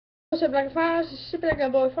What's up, Black Fans? This is Super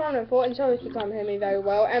Black Boy 504, and sorry if you can't hear me very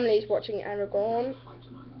well. Emily's watching Aragorn.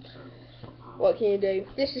 What can you do?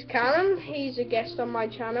 This is Callum. He's a guest on my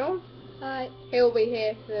channel. Hi. He'll be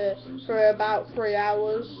here for about 3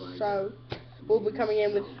 hours, so we'll be coming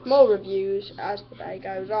in with more reviews as the day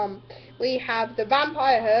goes on. We have the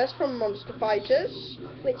Vampire Hearse from Monster Fighters.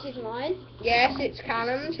 Which is mine. Yes, it's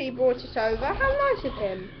Callum's. He brought it over. How nice of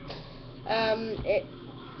him.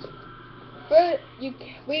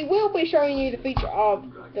 We will be showing you the feature of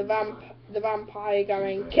the vampire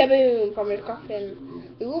going kaboom from his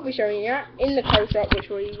coffin. We will be showing you that in the close-up, which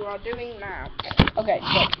we are doing now. Okay,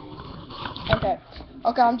 so, okay.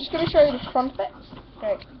 I'm just going to show you the front of it.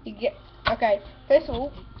 Okay. First of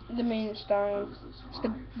all, the Moonstone. It's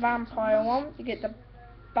the vampire one. You get the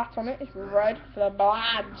bat on it. It's red for the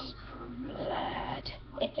blood.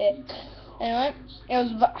 Anyway, it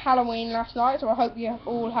was Halloween last night, so I hope you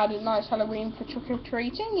all had a nice Halloween for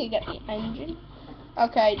trick-or-treating. You get the engine.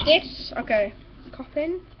 Okay,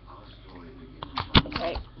 coffin.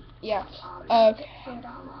 Okay, yeah. Okay,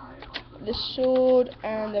 the sword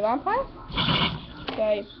and the vampire.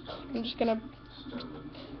 Okay, I'm just gonna...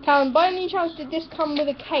 Callum, by any chance did this come with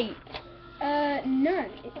a cape? No,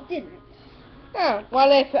 it didn't. Oh, well,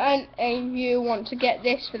 if any of you want to get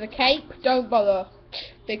this for the cape, don't bother.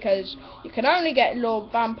 Because you can only get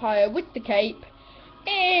Lord Vampire with the cape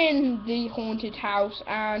in the haunted house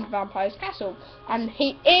and Vampire's castle, and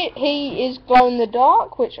he is glow in the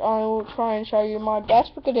dark, which I will try and show you my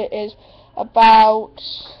best because it is about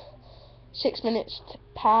 6 minutes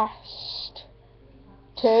past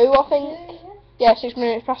 2, I think. Yeah, 6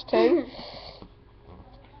 minutes past 2.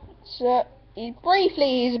 So he's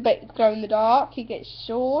a bit glow in the dark. He gets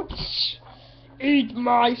sword. Eat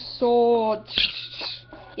my sword.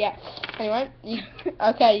 Yeah. Anyway, you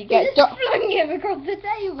get flung him across the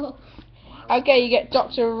table. Okay, you get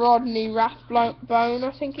Dr. Rodney Rathbone,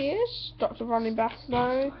 I think he is. Dr. Rodney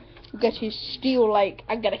Rathbone. You get his steel leg.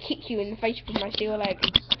 I'm gonna kick you in the face with my steel leg.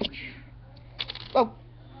 Oh,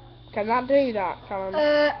 can that do that, Callum?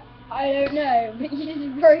 I don't know, but you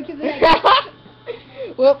just broke his leg.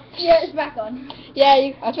 Whoops. Yeah, it's back on.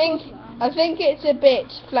 Yeah, I think it's a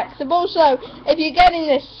bit flexible. So if you're getting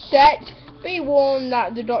this set, be warned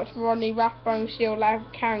that the Dr. Rodney Rathbone steel leg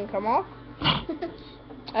can come off.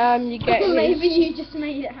 You get maybe you just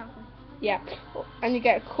made it happen. Yeah, and you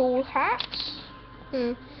get a cool hat,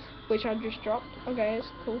 which I just dropped. Okay, it's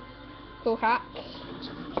a cool hat.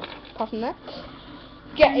 Pop in there.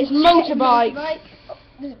 Get his motorbike.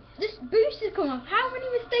 This boost has come off. How many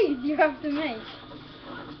mistakes do you have to make?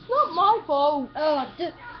 It's not my fault.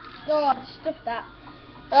 Stuff that.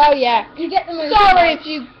 Oh yeah. You get the motorbike. Sorry if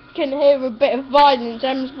you can hear a bit of violence.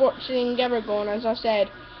 Em's watching Aragorn, as I said.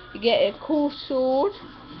 You get a cool sword.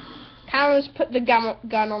 Cameron's put the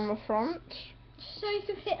gun on the front. So you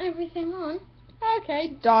can fit everything on. Okay,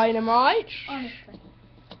 dynamite. Honestly.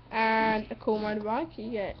 And a cool motorbike.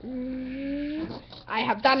 You get. I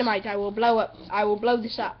have dynamite. I will blow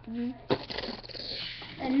this up.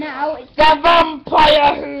 And now it's the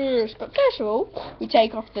vampire hearse. But first of all, we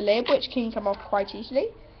take off the lid, which can come off quite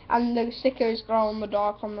easily, and the sticker is glow in the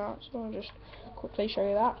dark on that. So I'll just quickly show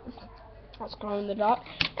you that. That's glow in the dark.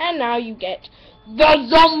 And now you get the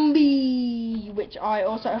zombie, which I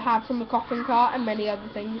also have from the coffin cart and many other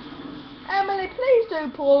things. Emily, please do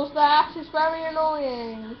pause that. It's very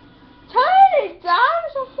annoying. Turn it down.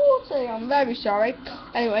 It's a 40. I'm very sorry.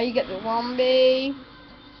 Anyway, you get the zombie.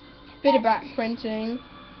 Bit of back printing.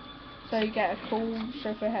 So you get a cool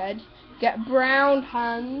sofa head. You get brown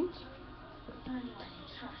hands.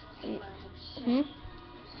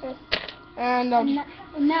 And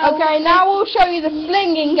now we'll show you the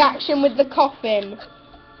flinging action with the coffin.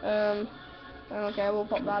 Okay, we'll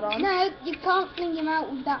pop that on. No, you can't fling him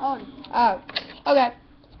out with that on. Oh, okay.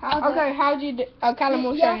 How do you do? Oh, Callum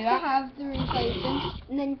will show you that. You have to have the rotation,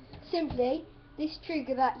 and then simply this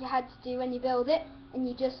trigger that you had to do when you build it, and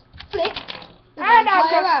you just flick the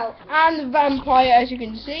vampire out. And the vampire, as you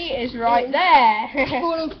can see, is right there.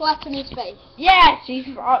 Falling flat on his face. Yes, he's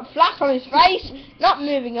flat on his face, not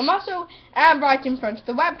moving a muscle, and right in front of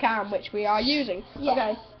the webcam, which we are using. Yes.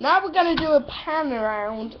 Okay, now we're going to do a pan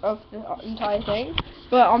around of the entire thing,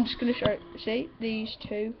 but I'm just going to see these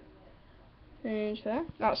two things there.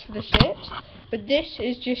 That's for the shit. But this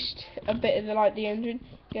is just a bit of the engine.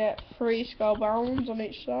 Get 3 skull barrels on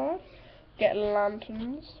each side. Get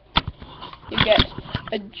lanterns. You get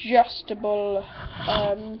adjustable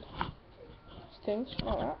things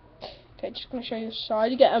like that. Okay, just going to show you the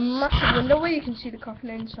side. You get a massive window where you can see the coffin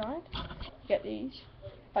inside. You get these,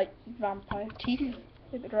 like vampire teeth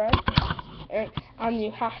with the red. And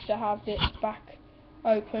you have to have this back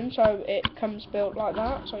open, so it comes built like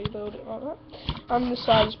that. So you build it like that, and the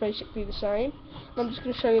side is basically the same. I'm just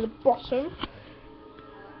going to show you the bottom.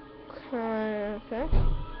 Okay.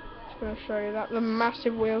 Just going to show you that the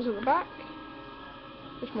massive wheels at the back.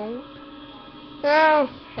 The small. Now,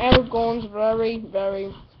 Elgorn's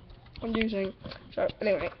very confusing. So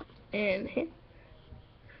anyway, in here.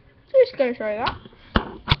 Just going to show you that.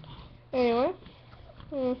 Anyway.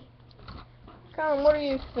 Callum, what do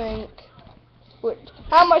you think?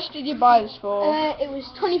 How much did you buy this for? It was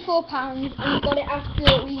 £24 and we got it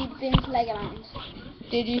after we'd been to Legoland.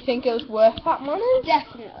 Did you think it was worth that money?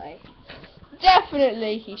 Definitely.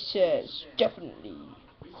 Definitely, he says. Definitely.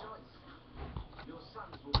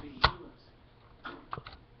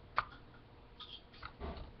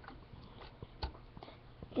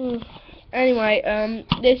 Anyway,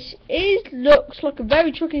 this looks like a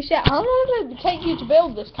very tricky set. How long did it take you to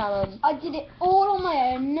build this, Callum? I did it all on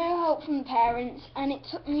my own, no help from the parents, and it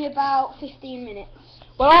took me about 15 minutes.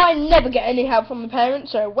 Well, I never get any help from the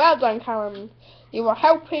parents, so well done, Callum. You are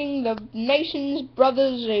helping the nation's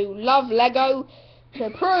brothers who love Lego to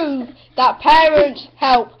prove that parents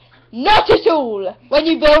help not at all when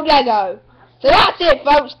you build Lego. So that's it,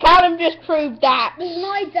 folks. Callum just proved that.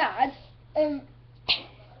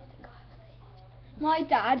 My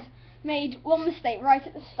dad made one mistake right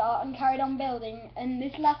at the start and carried on building, and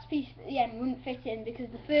this last piece at the end wouldn't fit in because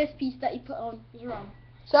the first piece that he put on was wrong.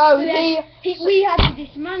 So we had to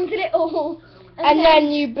dismantle it all. And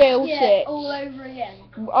then you built it all over again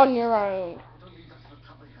on your own.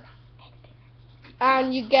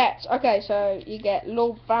 And you get, okay, so you get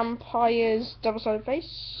Lord Vampire's double-sided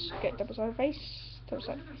face. Get double-sided face.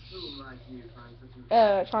 Double-sided face.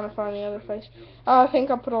 Trying to find the other face. Oh, I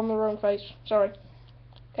think I put on the wrong face. Sorry.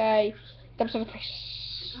 Okay. Double-sided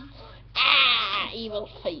face. Ah, evil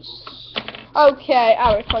face. Okay,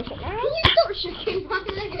 we're close up now. Can you stop shaking my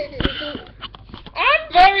leg?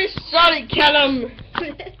 I'm very sorry, Callum.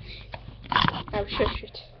 Oh, shush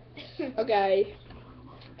it. Okay.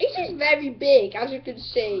 This is very big, as you can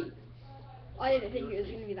see. I didn't think it was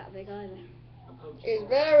going to be that big either. It's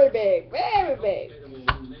very big, very big.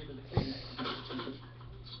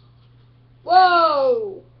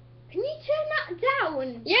 Whoa! Can you turn that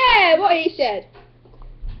down? Yeah, what he said.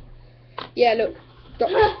 Yeah, look.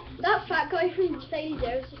 That fat guy from Sadie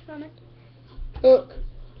Joe's just coming. Look,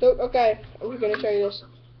 okay, I'm going to show you this.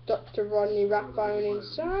 Dr. Rodney Rathbone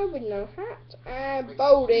inside with no hat. And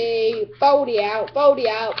Baldy out,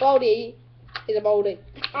 Baldy is a Baldy.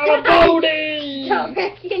 I'm a Baldy! Stop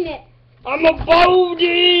messing it. I'm a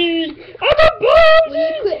Baldy! I'm a Baldy! Will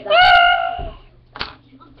you quit that?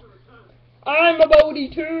 I'm a Baldy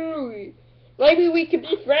too! Maybe we could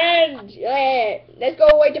be friends! Yeah! Let's go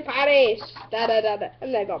away to Paris!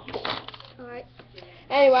 And they're gone. Alright.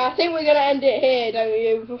 Anyway, I think we're going to end it here, don't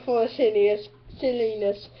you? Before the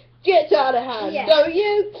silliness gets out of hand, don't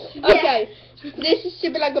you? Okay, this is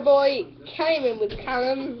Super Like a Boy, came in with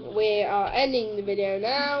Callum. We are ending the video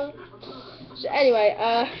now. So anyway,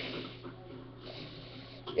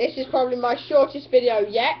 this is probably my shortest video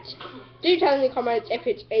yet. Do tell me in the comments if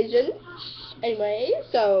it isn't. Anyway,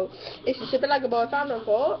 so this is Super Like a Boy fan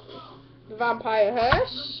report, the Vampire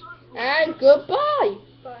Hearse, and goodbye.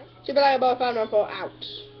 Bye. Super Like a Boy fan report out.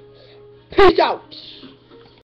 Peace out.